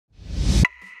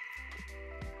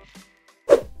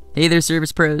Hey there,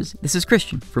 service pros. This is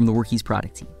Christian from the Workiz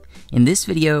product team. In this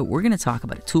video, we're going to talk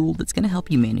about a tool that's going to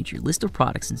help you manage your list of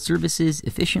products and services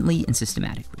efficiently and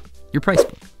systematically, your price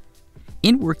book.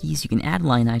 In Workiz, you can add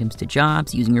line items to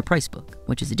jobs using your price book,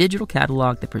 which is a digital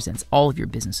catalog that presents all of your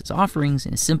business's offerings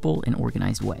in a simple and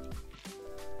organized way.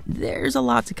 There's a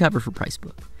lot to cover for price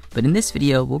book, but in this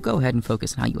video, we'll go ahead and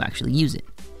focus on how you actually use it.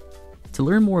 To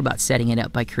learn more about setting it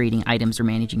up by creating items or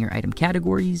managing your item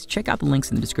categories, check out the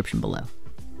links in the description below.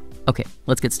 Okay,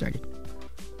 let's get started.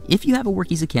 If you have a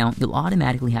Workiz account, you'll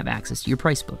automatically have access to your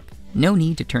price book. No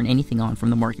need to turn anything on from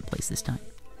the marketplace this time.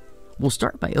 We'll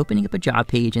start by opening up a job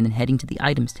page and then heading to the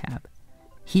Items tab.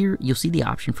 Here, you'll see the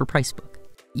option for price book.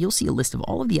 You'll see a list of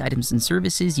all of the items and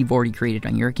services you've already created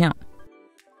on your account.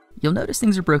 You'll notice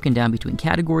things are broken down between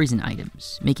categories and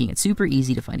items, making it super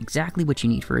easy to find exactly what you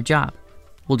need for a job.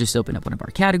 We'll just open up one of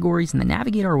our categories and then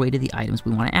navigate our way to the items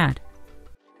we want to add.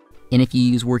 And if you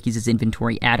use Workiz's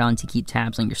inventory add-on to keep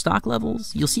tabs on your stock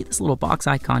levels, you'll see this little box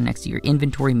icon next to your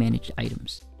inventory managed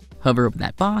items. Hover over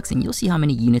that box and you'll see how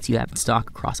many units you have in stock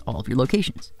across all of your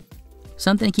locations.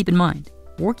 Something to keep in mind,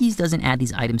 Workiz doesn't add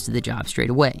these items to the job straight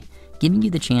away, giving you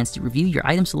the chance to review your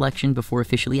item selection before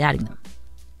officially adding them.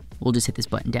 We'll just hit this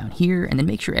button down here and then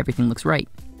make sure everything looks right.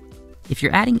 If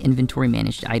you're adding inventory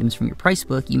managed items from your price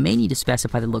book, you may need to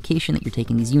specify the location that you're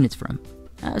taking these units from,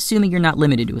 assuming you're not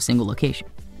limited to a single location.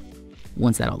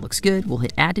 Once that all looks good, we'll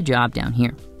hit Add to Job down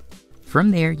here.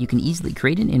 From there, you can easily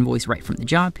create an invoice right from the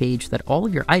job page so that all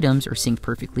of your items are synced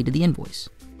perfectly to the invoice.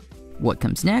 What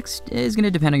comes next is going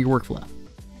to depend on your workflow.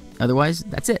 Otherwise,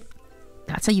 that's it.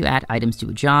 That's how you add items to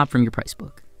a job from your price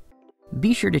book.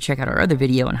 Be sure to check out our other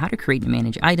video on how to create and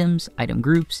manage items, item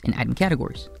groups, and item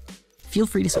categories. Feel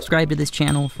free to subscribe to this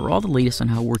channel for all the latest on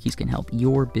how Workiz can help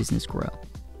your business grow.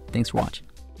 Thanks for watching.